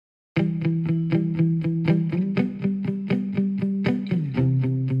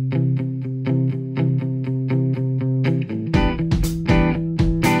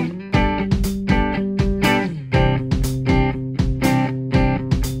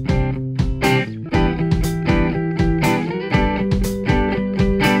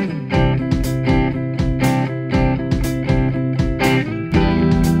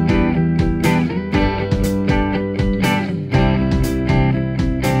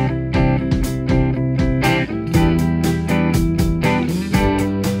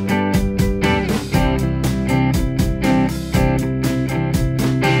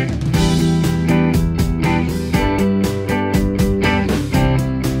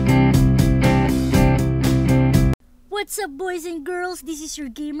What's up, boys and girls? This is your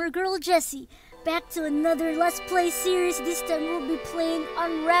gamer girl Jessi. Back to another Let's Play series. This time we'll be playing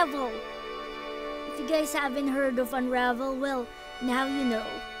Unravel. If you guys haven't heard of Unravel, well, now you know.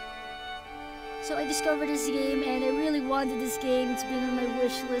 So I discovered this game and I really wanted this game. It's been on my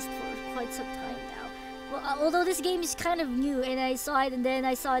wish list for quite some time now. Well, although this game is kind of new and I saw it and then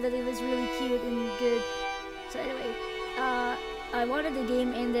I saw that it was really cute and good. So anyway, I wanted the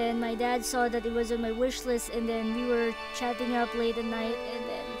game and then my dad saw that it was on my wish list and then we were chatting up late at night and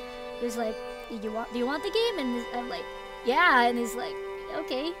then he was like, do you want the game? And I'm like, yeah, and he's like,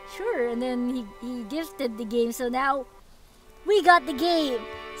 okay, sure. And then he gifted the game, so now we got the game.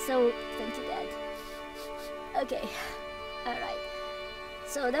 So thank you, Dad. Okay, all right.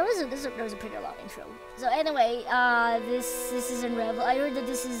 So that was a pretty long intro. So anyway, this is Unravel. I heard that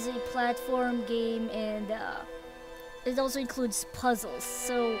this is a platform game and it also includes puzzles.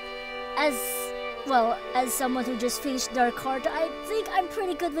 So as someone who just finished Dark Heart, I think I'm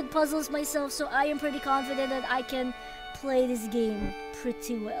pretty good with puzzles myself. So I am pretty confident that I can play this game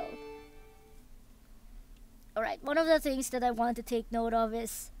pretty well. All right. One of the things that I want to take note of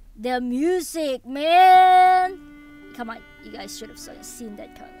is the music, man. Come on, you guys should have seen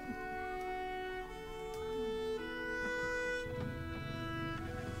that coming.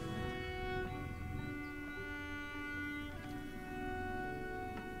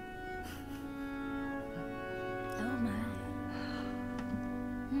 Oh my.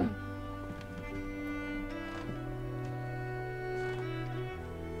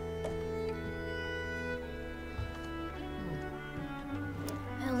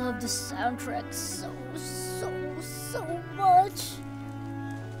 I love the soundtrack so much.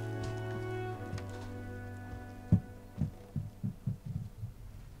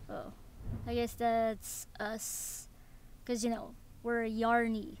 Oh, I guess that's us, because you know we're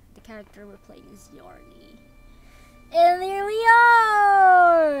Yarny. The character we're playing is Yarny, and here we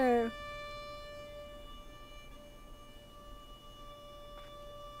are.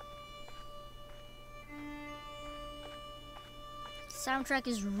 Soundtrack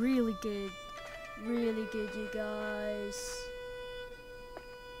is really good, you guys.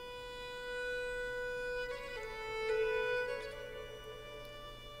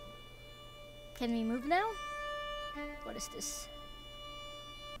 Can we move now? What is this?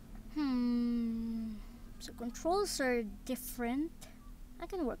 So controls are different. I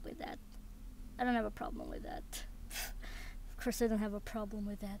can work with that. I don't have a problem with that. Of course I don't have a problem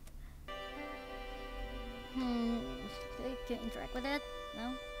with that. Okay, can I interact with that?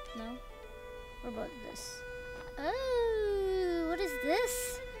 No? No? What about this? Oh, what is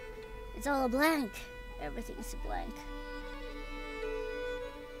this? It's all a blank. Everything is a blank.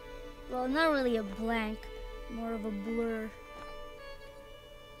 Well, not really a blank, more of a blur.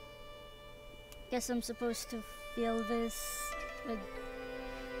 Guess I'm supposed to fill this with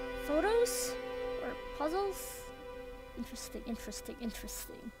photos or puzzles? Interesting.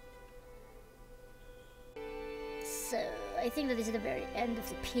 So, I think that this is the very end of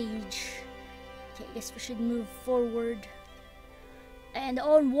the page. Okay, I guess we should move forward. And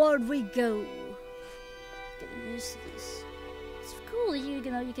onward we go. Getting used to this. It's cool, you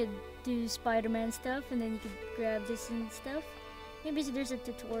could do Spider-Man stuff and then you could grab this and stuff. Maybe there's a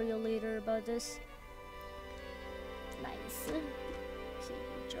tutorial later about this. Nice. Okay,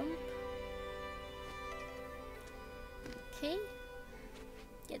 jump. Okay.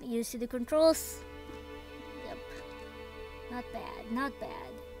 Getting used to the controls. Yep. Not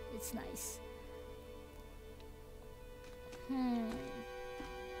bad. It's nice. You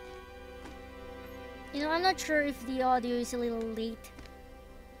know, I'm not sure if the audio is a little late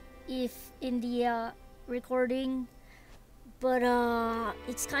if in the recording, but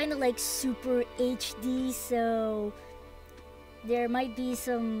it's kind of like super HD, so there might be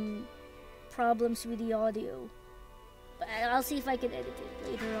some problems with the audio, but I'll see if I can edit it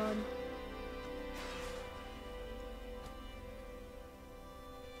later on.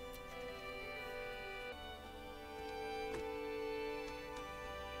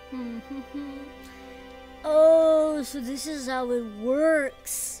 Oh, so this is how it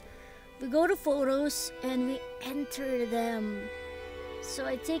works. We go to photos and we enter them. So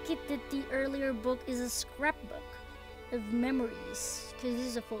I take it that the earlier book is a scrapbook of memories, because this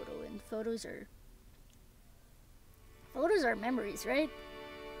is a photo and photos are memories, right?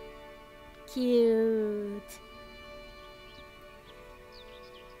 Cute.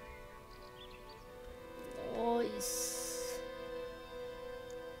 Nice.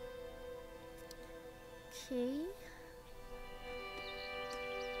 Okay.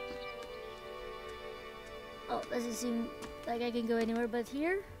 Oh, doesn't seem like I can go anywhere but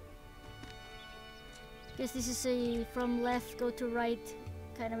here. Guess this is a from left go to right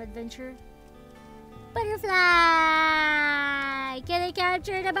kind of adventure. Butterfly! Can I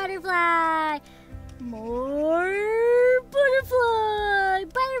capture the butterfly? More butterfly!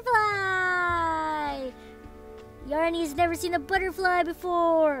 Butterfly! Yarny's never seen a butterfly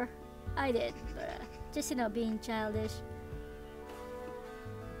before. I did, but just being childish.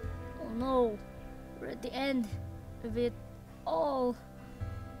 Oh no, we're at the end of it all.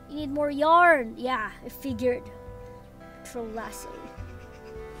 You need more yarn. Yeah, I figured. Control lasso.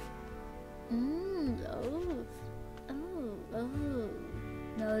 Oh.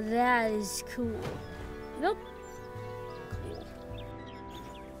 Now that is cool. Nope. Cool.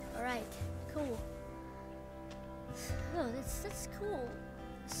 Alright, cool. Oh, that's cool.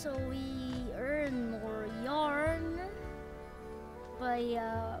 So we earn more yarn by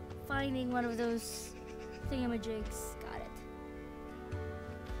finding one of those thingamajigs. Got it.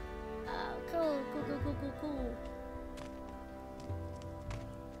 Cool.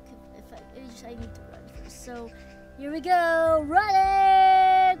 I need to run first. So here we go,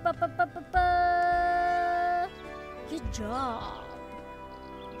 running. Good job.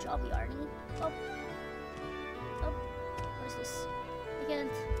 Good job, Yarny. Oh, what is this? I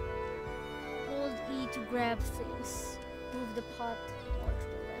can't hold E to grab things. Move the pot more to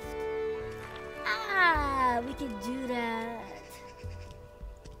the left. Ah, we could do that.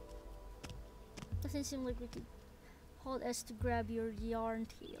 Doesn't seem like we could hold S to grab your yarn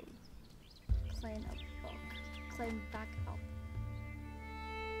tail. Climb back up.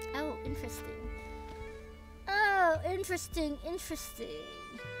 Oh, interesting. Interesting.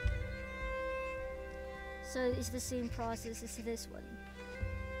 So it's the same process as this one.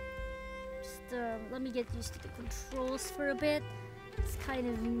 Just let me get used to the controls for a bit. It's kind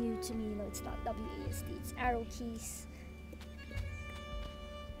of new to me. No, it's not WASD, it's arrow keys.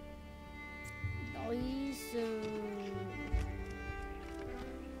 Nice.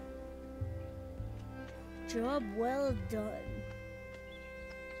 Job well done.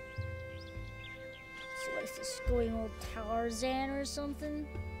 So what is this, going all Tarzan or something?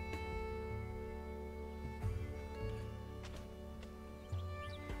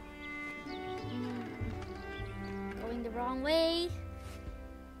 Going the wrong way.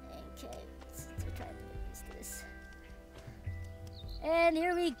 Okay, let's try to get used to this. And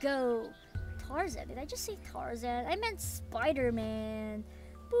here we go. Tarzan, did I just say Tarzan? I meant Spider-Man.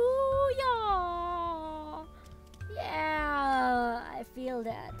 Booyah! Yeah, I feel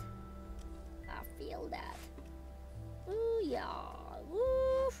that. Booyah!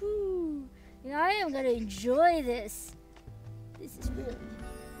 Woohoo! You know, I am gonna enjoy this. This is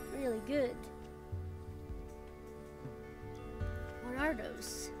really good. What are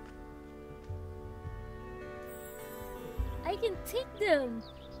those? I can take them.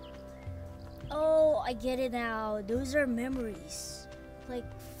 Oh, I get it now. Those are memories. Like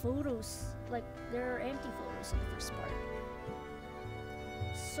photos. Like there are empty photos in the first part.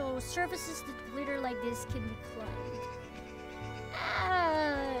 So surfaces that glitter like this can be climbed.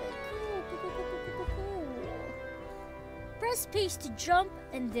 Ah, cool. Press space to jump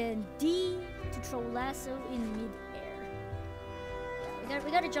and then D to throw lasso in mid-air. Yeah,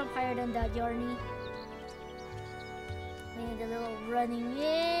 we gotta jump higher than that, Yarny. And a little running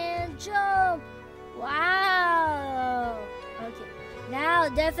in, jump! Wow! Okay, now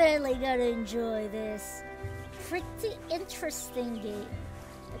definitely gonna enjoy this. Pretty interesting game.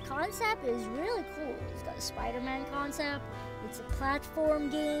 The concept is really cool. It's got a Spider-Man concept. It's a platform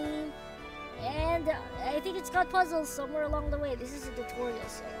game. And I think it's got puzzles somewhere along the way. This is a tutorial,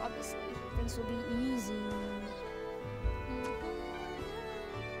 so obviously things will be easy.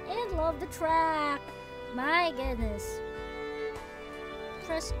 And love the track. My goodness.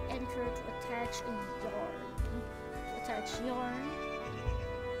 Press enter to attach a yarn.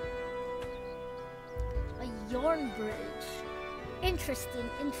 A yarn bridge. Interesting.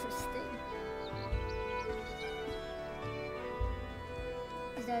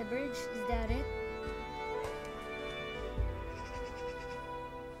 Is that a bridge? Is that it?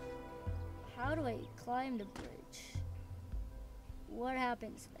 How do I climb the bridge? What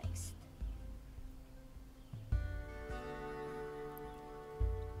happens next?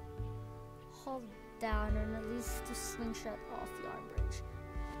 Hold down and at least to slingshot off the yarn bridge.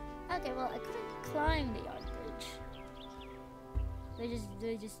 Okay, well I couldn't climb the yarn bridge.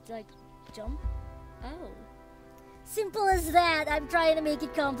 They just like jump? Oh. Simple as that. I'm trying to make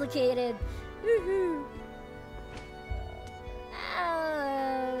it complicated. Woohoo!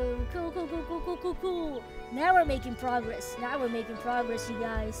 Oh, cool. Now we're making progress. You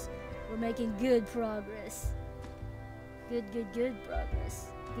guys. We're making good progress. Good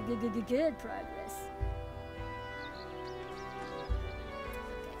progress. Good progress.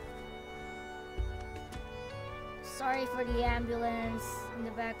 sorry for the ambulance in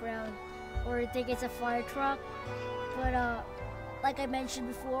the background, or I think it's a fire truck. But like I mentioned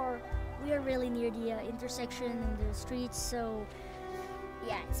before, we are really near the intersection in the streets, so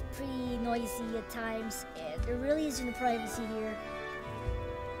yeah, it's pretty noisy at times, and there really isn't a privacy here.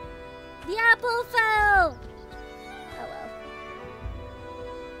 The apple fell! Oh well.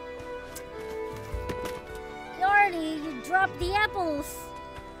 Yarny, you dropped the apples!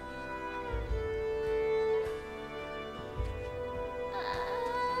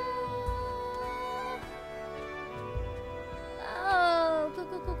 Oh,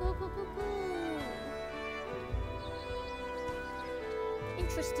 cool.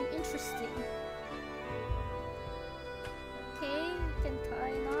 Interesting. Okay, you can tie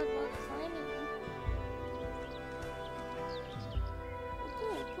a knot while climbing.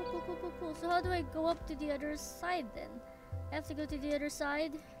 Cool. So how do I go up to the other side then? I have to go to the other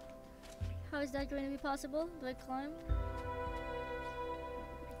side? How is that going to be possible? Do I climb?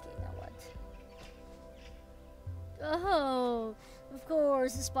 Okay, now what? Oh, of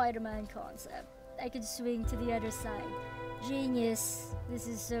course, the Spider-Man concept. I could swing to the other side. Genius. This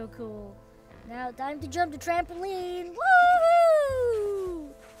is so cool. Now, time to jump the trampoline.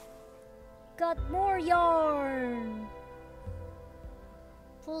 Woohoo! Got more yarn.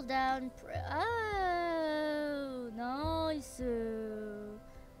 Pull down. Oh, nice. Okay.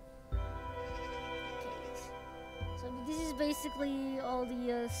 So this is basically all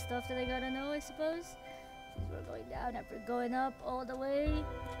the stuff that I gotta know, I suppose. Since we're going down after going up all the way.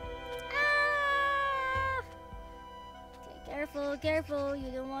 Careful,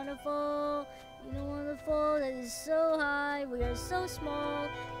 you don't want to fall. That is so high. We are so small,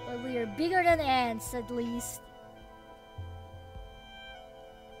 but we are bigger than ants at least.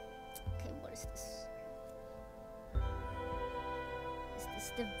 Okay, what is this? Is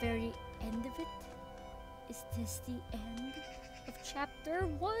this the very end of it? Is this the end of chapter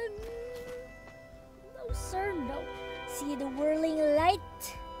 1? No sir, no. See the whirling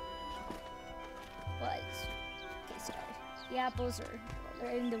light? What? Okay, sorry. The apples are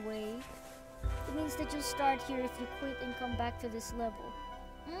in the way. It means that you'll start here if you quit and come back to this level.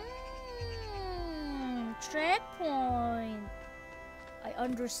 Checkpoint. I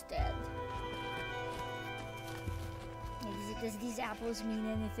understand. Does these apples mean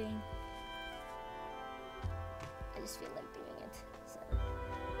anything? I just feel like doing it. So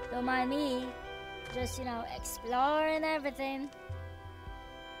don't mind me. Just, exploring everything.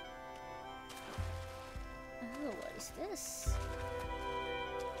 Oh, what is this?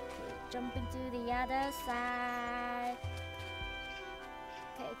 Okay, jumping to the other side.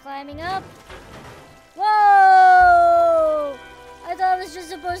 Okay, climbing up. Whoa! I thought I was just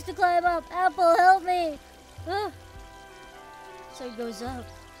supposed to climb up. Apple, help me! So it goes up.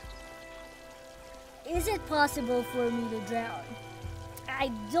 Is it possible for me to drown?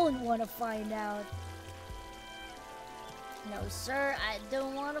 I don't want to find out. No, sir, I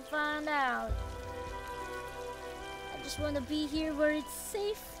don't want to find out. I just want to be here where it's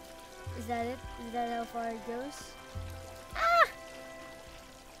safe. Is that it? Is that how far it goes? Ah!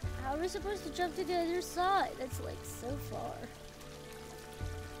 How are we supposed to jump to the other side? That's like so far.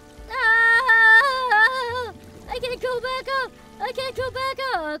 Ah! I can't go back up! I can't go back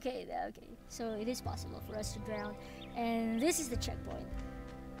up! Okay, okay. So it is possible for us to drown. And this is the checkpoint.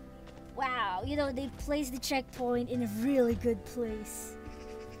 Wow, they placed the checkpoint in a really good place.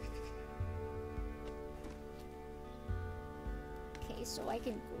 Okay, so I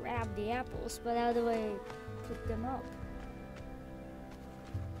can grab the apples, but how do I put them up?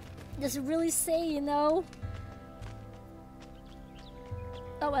 Does it really say, Oh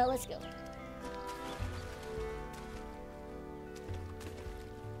well, let's go.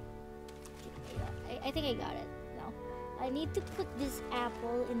 I think I got it. No. I need to put this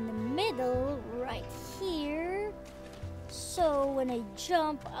apple in the middle, right here. So when I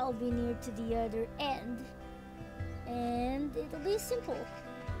jump, I'll be near to the other end. And it'll be simple.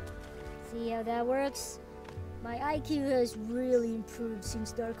 See how that works? My IQ has really improved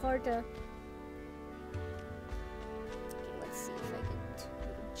since Darkarta. Okay, let's see if I can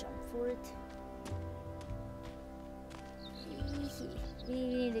jump for it. We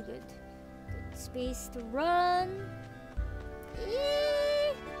need a good space to run.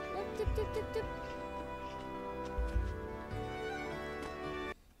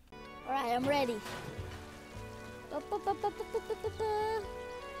 Alright, I'm ready.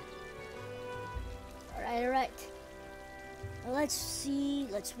 Alright. Well, let's see.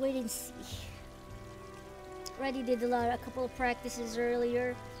 Let's wait and see. Already did a couple of practices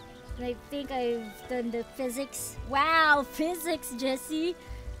earlier. And I think I've done the physics. Wow, physics, Jessi.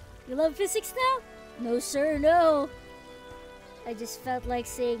 You love physics now? No, sir, no. I just felt like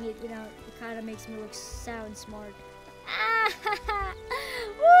saying it, you know, it kind of makes me sound smart. Ah!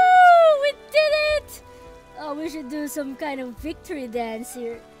 Woo! We did it! Oh, we should do some kind of victory dance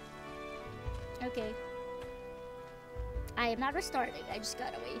here. Okay. I am not restarting. I just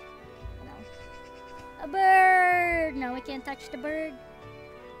got away. No. A bird! No, we can't touch the bird.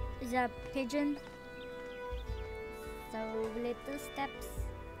 Is that a pigeon? So little steps.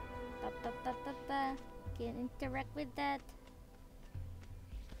 Pa, pa, pa, pa, pa. Can't interact with that.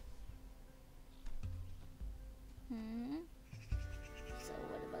 So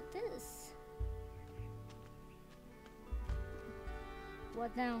what about this?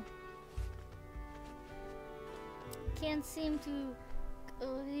 What now? Can't seem to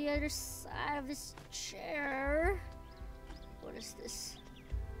go to the other side of this chair. What is this?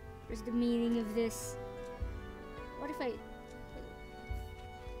 What's the meaning of this? What if I...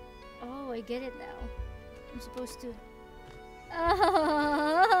 Oh, I get it now. I'm supposed to...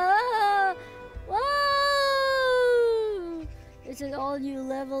 Oh! Whoa! It's an all new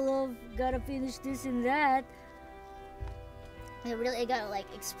level of gotta finish this and that. I gotta like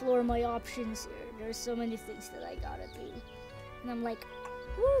explore my options here. There's so many things that I gotta do. And I'm like,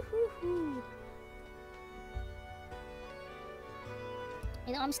 woo-hoo-hoo.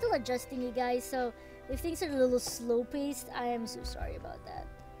 You know, I'm still adjusting, you guys, so if things are a little slow-paced, I am so sorry about that.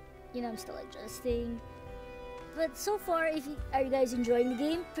 You know, I'm still adjusting. But so far, are you guys enjoying the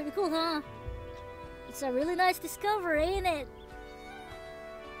game? Pretty cool, huh? It's a really nice discovery, ain't it?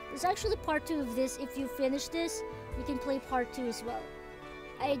 There's actually part 2 of this. If you finish this, you can play part 2 as well.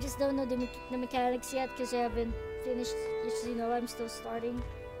 I just don't know the mechanics yet because I haven't finished. Just, you know, I'm still starting.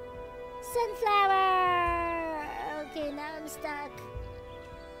 Sunflower! Okay, now I'm stuck.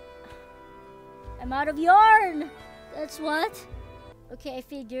 I'm out of yarn! That's what? Okay, I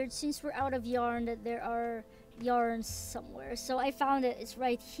figured since we're out of yarn that there are yarns somewhere. So I found it. It's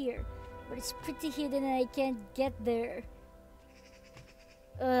right here. But it's pretty hidden and I can't get there.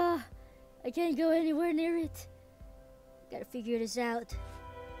 I can't go anywhere near it. Gotta figure this out.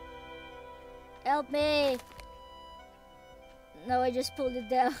 Help me! No, I just pulled it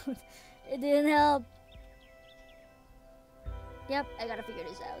down. It didn't help. Yep, I gotta figure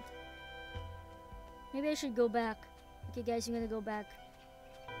this out. Maybe I should go back. Okay, guys, I'm gonna go back.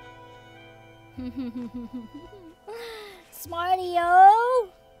 Smarty-o!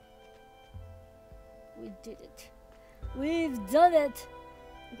 We did it. We've done it!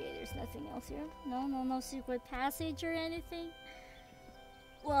 Okay, there's nothing else here. No secret passage or anything.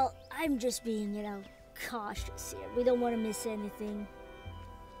 Well, I'm just being, you know, cautious here. We don't want to miss anything.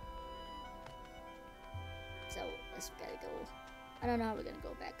 So, let's gotta go. I don't know how we're gonna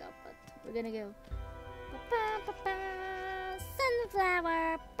go back up, but we're gonna go.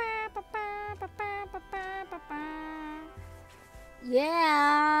 Sunflower.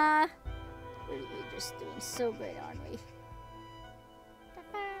 Yeah! We're just doing so great, aren't we?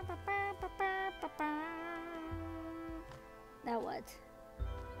 Now what?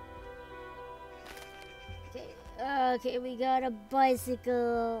 Okay, we got a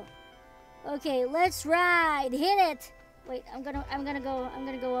bicycle. Okay, let's ride. Hit it. Wait, I'm gonna go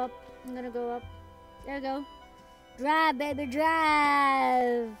up. There we go. Drive, baby,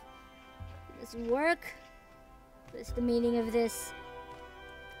 drive. Does it work? What's the meaning of this?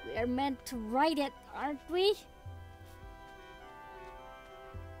 We are meant to ride it, aren't we?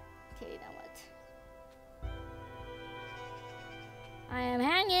 Okay, now what? I am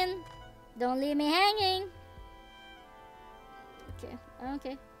hanging. Don't leave me hanging.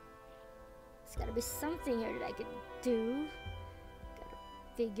 Okay. There's gotta be something here that I can do. Gotta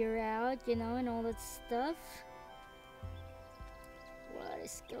figure out, you know, and all that stuff. What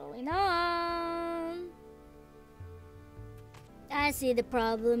is going on? I see the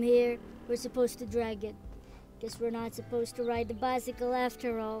problem here. We're supposed to drag it. Guess we're not supposed to ride the bicycle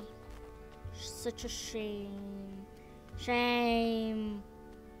after all. Such a shame. Shame.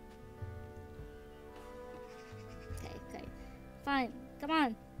 Okay. Fine. Come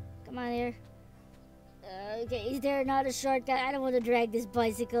on here. Okay, is there not a shortcut? I don't want to drag this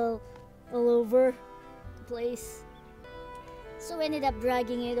bicycle all over the place. So we ended up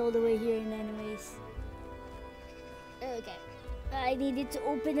dragging it all the way here anyways. Okay. I needed to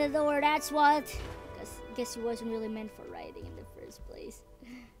open the door, that's what. Guess it wasn't really meant for riding in the first place.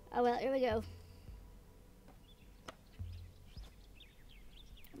 Oh well, here we go.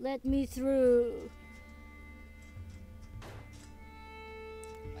 Let me through.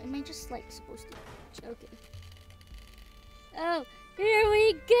 Am I just like supposed to? Okay. Oh, here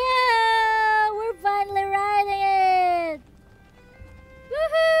we go! We're finally riding it!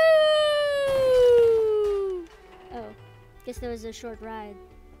 Woohoo! was a short ride.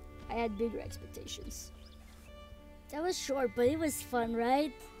 I had bigger expectations. That was short, but it was fun,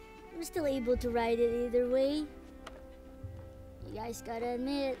 right? I was still able to ride it either way. You guys gotta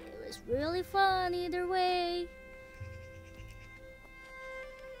admit, it was really fun either way.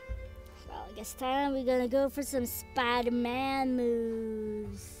 Well, I guess time we're gonna go for some Spider-Man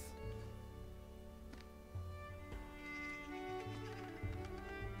moves.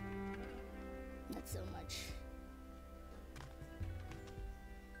 Not so much.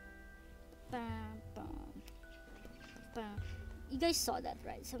 Bam, bam, bam. You guys saw that,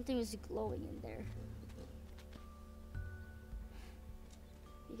 right? Something was glowing in there.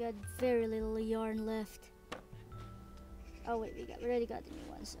 You got very little yarn left. Oh wait, we already got the new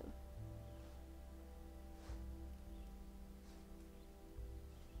one, so.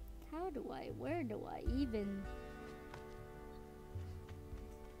 Where do I even?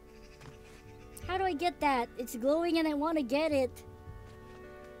 How do I get that? It's glowing and I want to get it.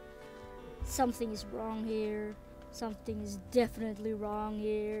 Something is wrong here. Something is definitely wrong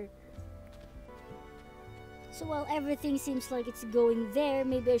here. So while everything seems like it's going there,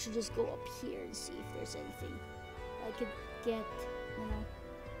 maybe I should just go up here and see if there's anything I could get, you know.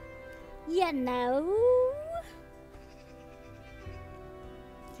 Yeah, no.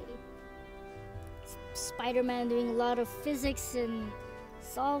 Okay. Spider-Man doing a lot of physics and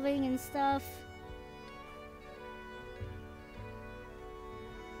solving and stuff.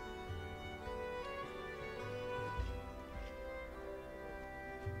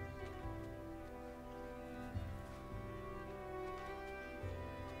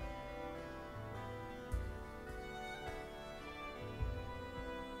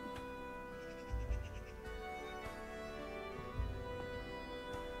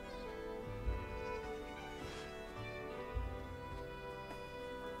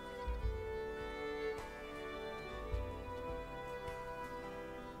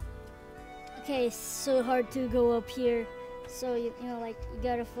 Okay, it's so hard to go up here. So you know, like you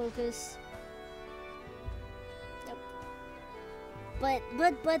gotta focus. Yep. But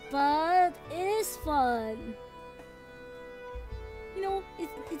it is fun. You know,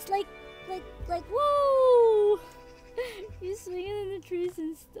 it's like whoa! You're swinging in the trees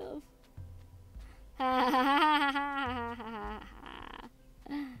and stuff.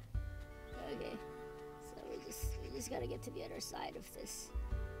 Okay, so we just gotta get to the other side of this.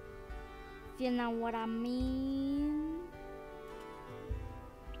 You know what I mean?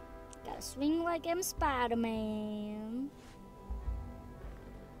 Gotta swing like I'm Spider-Man.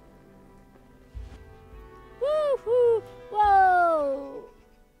 Woo-hoo! Whoa!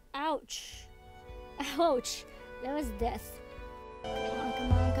 Ouch! Ouch! That was death. Come on,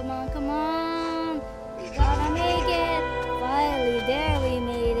 come on, come on! We gotta make it! Finally, there we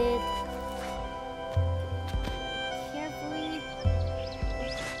made it.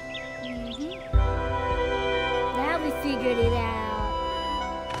 Figured it out.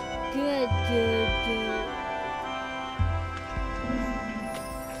 Good.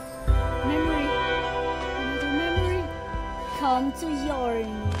 Memory. Another memory. Come to your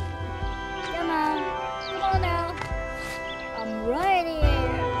knee. Come on now. I'm right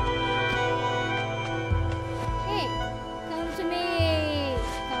here. Hey, come to me.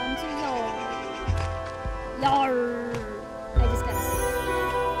 Come to your. Yar. I just gotta say.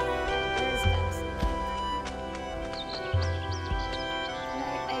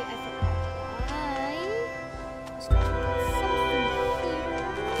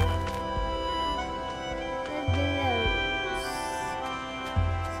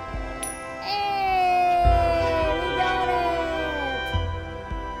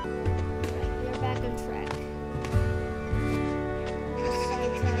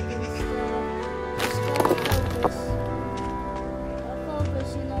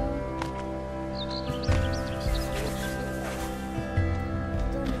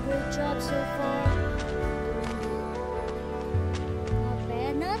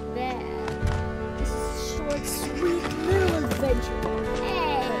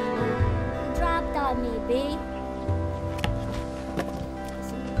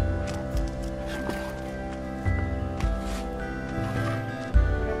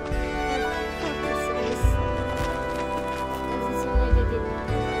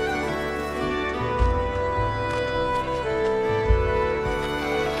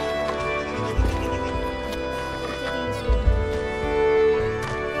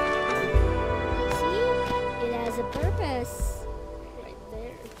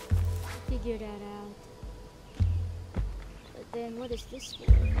 What is this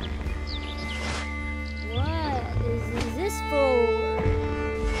for? What is this for?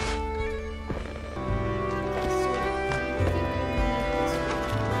 Okay, so I think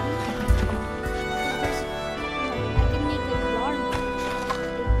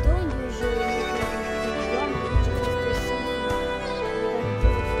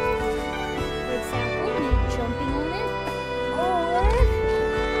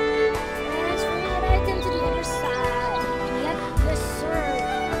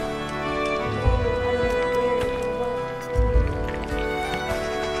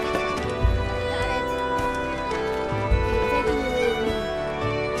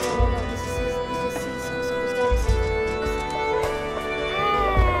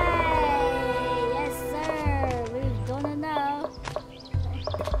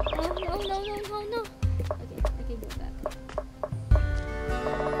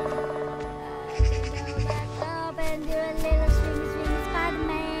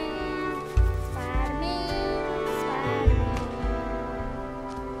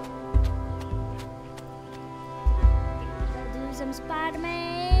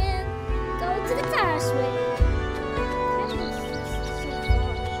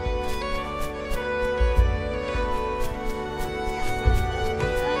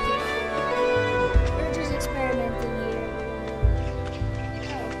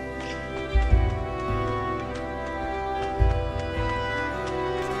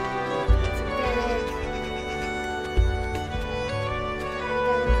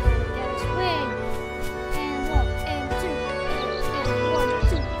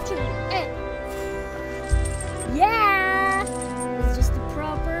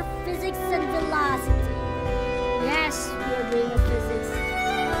Yes, we are doing a physics.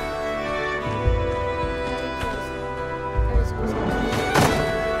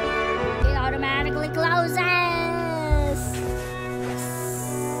 It automatically closes. Yes.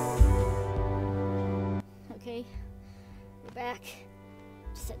 Okay, we're back.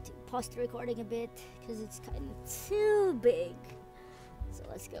 Just had to pause the recording a bit because it's kind of too big. So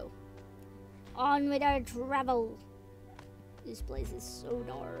let's go. On with our travel. This place is so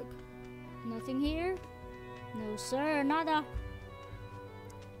dark. Nothing here? No sir, nada.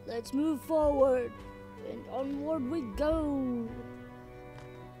 Let's move forward. And onward we go.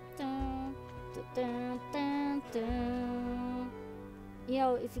 Dun, dun, dun, dun, dun. You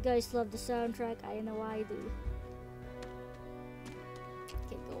know, if you guys love the soundtrack, I know I do.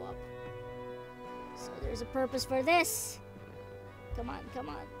 Can't go up. So there's a purpose for this. Come on, come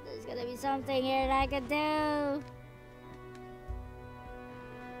on. There's gonna be something here that I can do.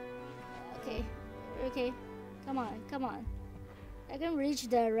 Okay, okay. Come on, come on. I can reach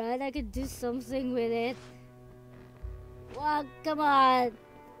that, right? I can do something with it. Wow, come on.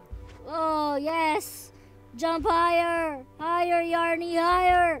 Oh, yes. Jump higher. Higher, Yarny,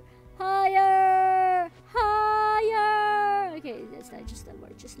 higher. Higher. Higher. Okay, that's not just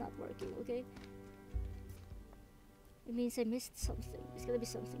not working, okay? It means I missed something. There's gonna be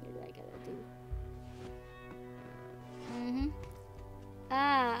something that I gotta do.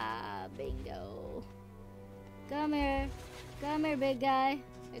 Ah, bingo. Come here. Come here, big guy.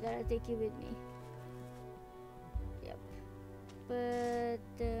 I gotta take you with me. Yep. But,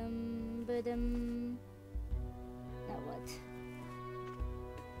 now what?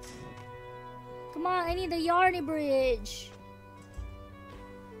 Come on, I need the Yarny bridge.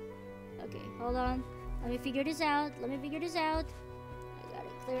 Okay, hold on. Let me figure this out. I gotta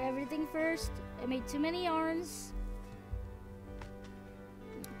clear everything first. I made too many yarns.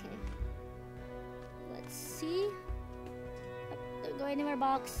 Okay. Let's see. Don't go anywhere,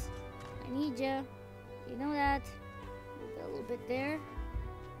 box. I need you. You know that. Move a little bit there.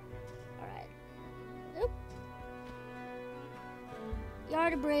 Alright. Oop.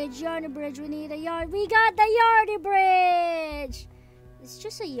 Yarny bridge. We need a yarn. We got the Yarny bridge! It's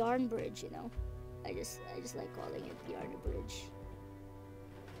just a yarn bridge, you know. I just like calling it Yarny bridge.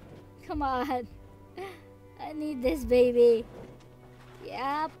 Come on. I need this, baby.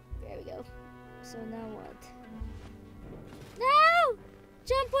 Yep. There we go. So now what? No!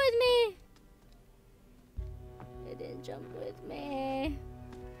 Jump with me! It didn't jump with me.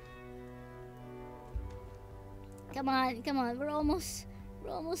 Come on, come on. We're almost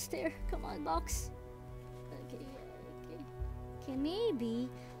there. Come on, box. Okay, okay. Okay, maybe,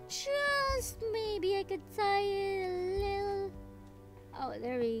 just maybe I could tie it a little. Oh,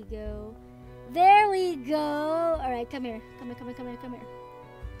 there we go. There we go. Alright, come here. Come here.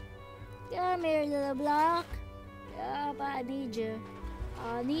 Come here, little block. Yup, I need you.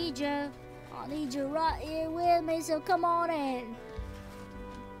 I need you right here with me, so come on in.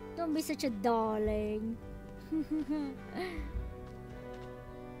 Don't be such a darling.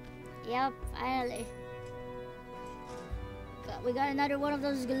 Yep, finally. We got another one of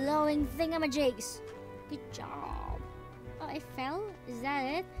those glowing thingamajigs. Good job. Oh, I fell? Is that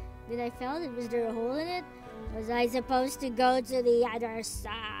it? Did I fall? Was there a hole in it? Was I supposed to go to the other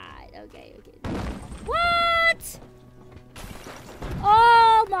side? Okay, okay. What?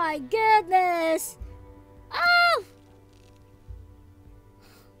 Oh my goodness! Oh!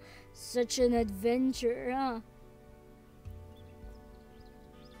 Such an adventure, huh?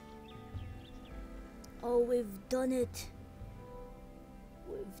 Oh, we've done it.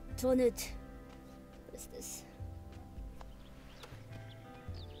 We've done it. What's this?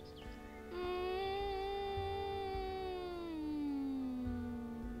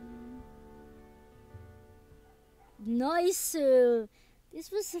 Nice. This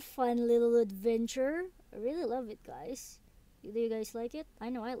was a fun little adventure. I really love it, guys. Do you guys like it? I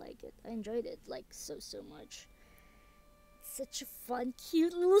know I like it. I enjoyed it like so much. Such a fun,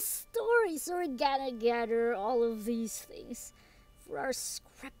 cute little story. So we're gonna gather all of these things for our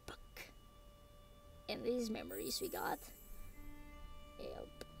scrapbook. And these memories we got.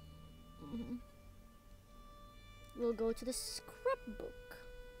 Yep. We'll go to the scrapbook.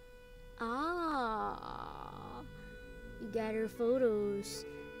 Ah. You gather photos.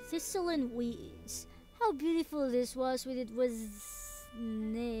 Thistle and Weeds. How beautiful this was when it was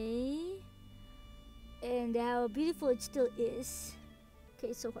nay. And how beautiful it still is. Okay,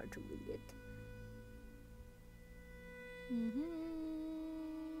 it's so hard to read it.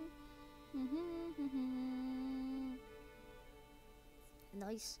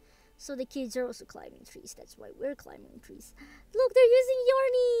 Nice. So the kids are also climbing trees. That's why we're climbing trees. Look, they're using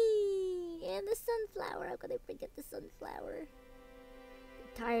Yarny and the sunflower. sunflower. How could I forget the sunflower?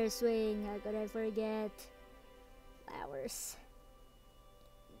 The tire swing. How could I forget? Flowers.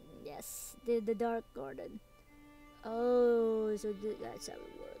 Yes, the dark garden. Oh, so that's how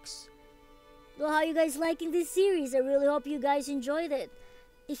it works. Well, how you guys liking this series? I really hope you guys enjoyed it.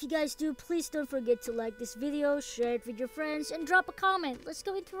 If you guys do, please don't forget to like this video, share it with your friends, and drop a comment. Let's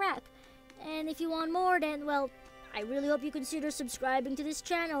go interact. And if you want more, then, well, I really hope you consider subscribing to this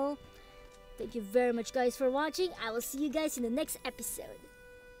channel. Thank you very much, guys, for watching. I will see you guys in the next episode.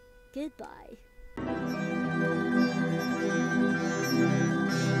 Goodbye.